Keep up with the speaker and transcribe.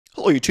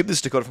Hello YouTube, this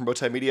is Dakota from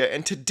Bowtied Media,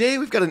 and today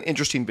we've got an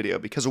interesting video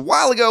because a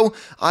while ago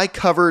I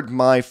covered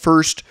my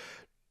first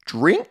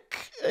drink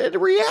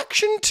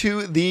reaction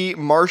to the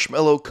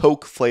marshmallow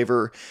Coke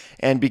flavor,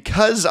 and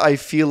because I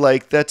feel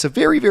like that's a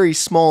very, very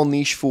small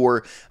niche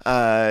for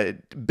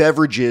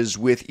beverages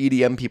with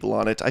EDM people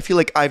on it, I feel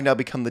like I've now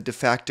become the de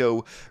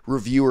facto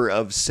reviewer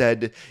of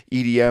said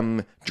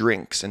EDM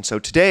drinks. And so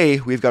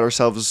today we've got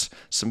ourselves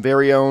some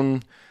very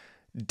own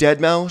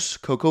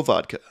deadmau5 Coco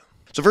Vodka.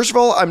 So first of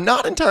all, I'm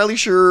not entirely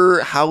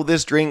sure how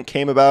this drink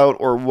came about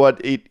or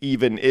what it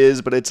even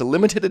is, but it's a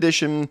limited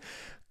edition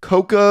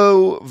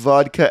Coco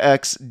Vodka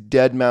X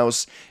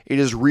deadmau5. It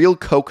is real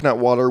coconut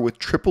water with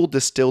triple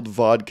distilled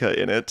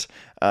vodka in it.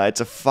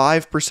 It's a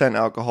 5%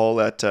 alcohol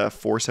at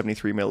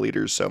 473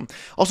 milliliters. So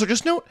also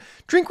just note,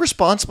 drink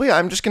responsibly.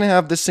 I'm just going to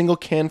have this single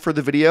can for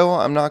the video.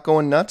 I'm not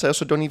going nuts. I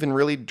also don't even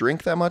really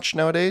drink that much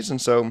nowadays.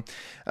 And so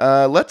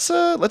okay, what's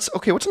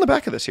on the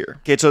back of this here?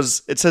 Okay,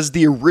 it says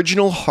the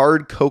original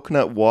hard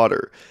coconut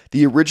water,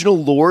 the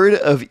original lord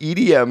of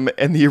EDM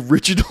and the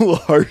original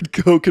hard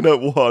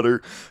coconut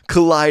water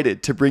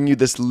collided to bring you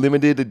this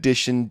limited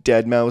edition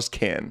deadmau5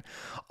 can.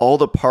 All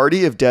the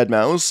party of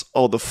deadmau5,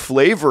 all the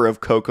flavor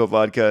of Coco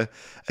Vodka,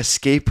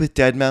 escape with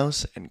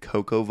deadmau5 and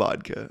Coco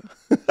Vodka.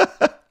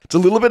 It's a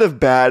little bit of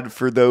bad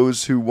for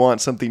those who want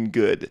something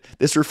good.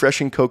 This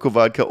refreshing Coco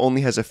Vodka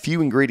only has a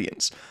few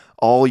ingredients,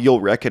 all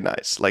you'll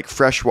recognize, like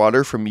fresh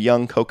water from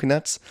young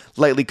coconuts,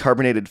 lightly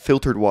carbonated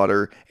filtered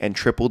water, and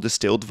triple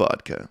distilled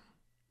vodka.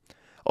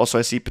 Also,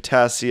 I see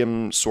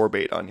potassium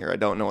sorbate on here. I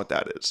don't know what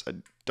that is. I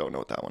don't know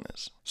what that one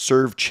is.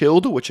 Serve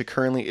chilled, which it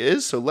currently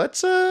is. So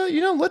let's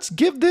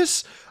give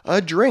this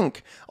a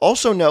drink.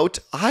 Also note,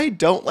 I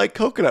don't like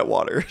coconut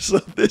water, so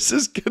this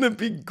is gonna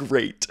be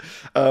great.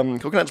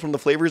 Coconut's one of the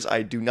flavors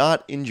I do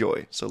not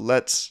enjoy. So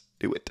let's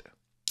do it.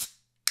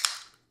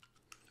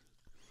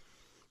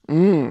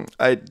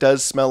 It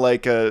does smell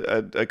like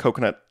a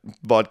coconut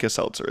vodka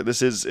seltzer.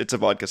 It's a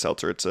vodka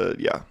seltzer.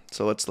 Yeah.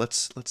 So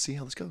let's see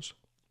how this goes.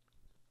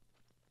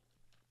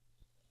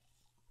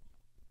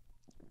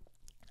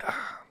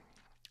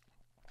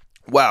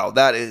 Wow,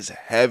 that is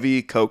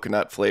heavy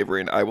coconut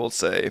flavoring, I will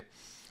say.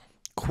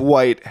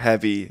 Quite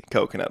heavy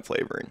coconut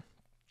flavoring.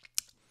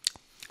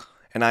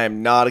 And I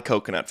am not a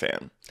coconut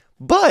fan.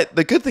 But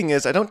the good thing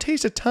is I don't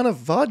taste a ton of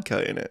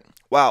vodka in it.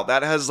 Wow,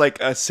 that has like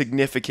a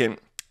significant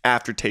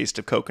aftertaste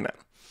of coconut.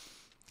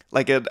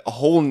 Like a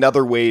whole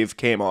nother wave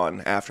came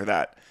on after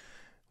that.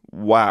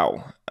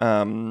 Wow.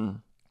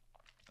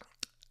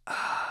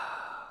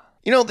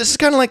 You know, this is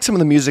kind of like some of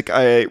the music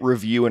I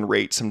review and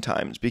rate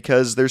sometimes,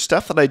 because there's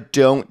stuff that I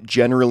don't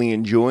generally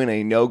enjoy, and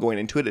I know going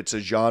into it, it's a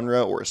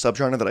genre or a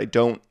subgenre that I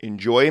don't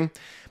enjoy,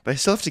 but I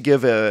still have to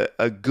give a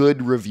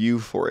good review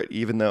for it,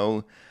 even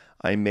though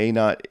I may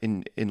not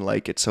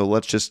like it. So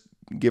let's just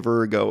give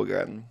her a go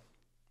again.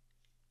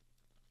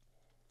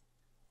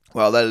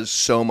 Wow, that is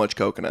so much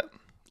coconut.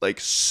 Like,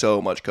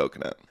 so much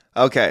coconut.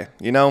 Okay,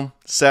 you know,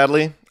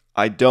 sadly,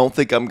 I don't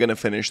think I'm going to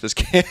finish this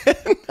can.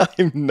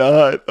 I'm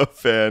not a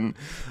fan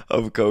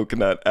of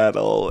coconut at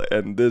all,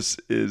 and this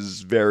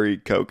is very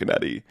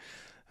coconutty.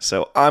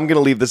 So I'm going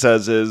to leave this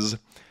as is.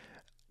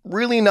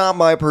 Really not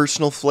my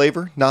personal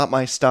flavor, not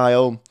my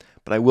style,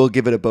 but I will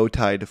give it a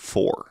Bowtied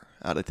 4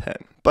 out of 10.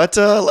 But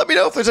let me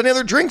know if there's any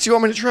other drinks you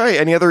want me to try.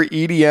 Any other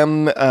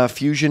EDM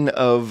fusion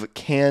of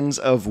cans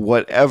of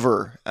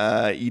whatever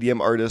EDM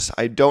artists.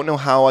 I don't know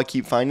how I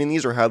keep finding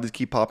these or how these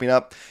keep popping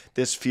up.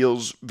 This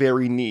feels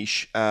very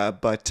niche,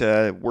 but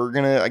we're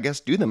going to, I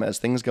guess, do them as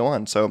things go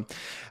on. So,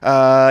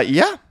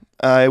 yeah,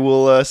 I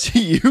will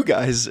see you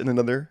guys in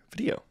another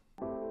video.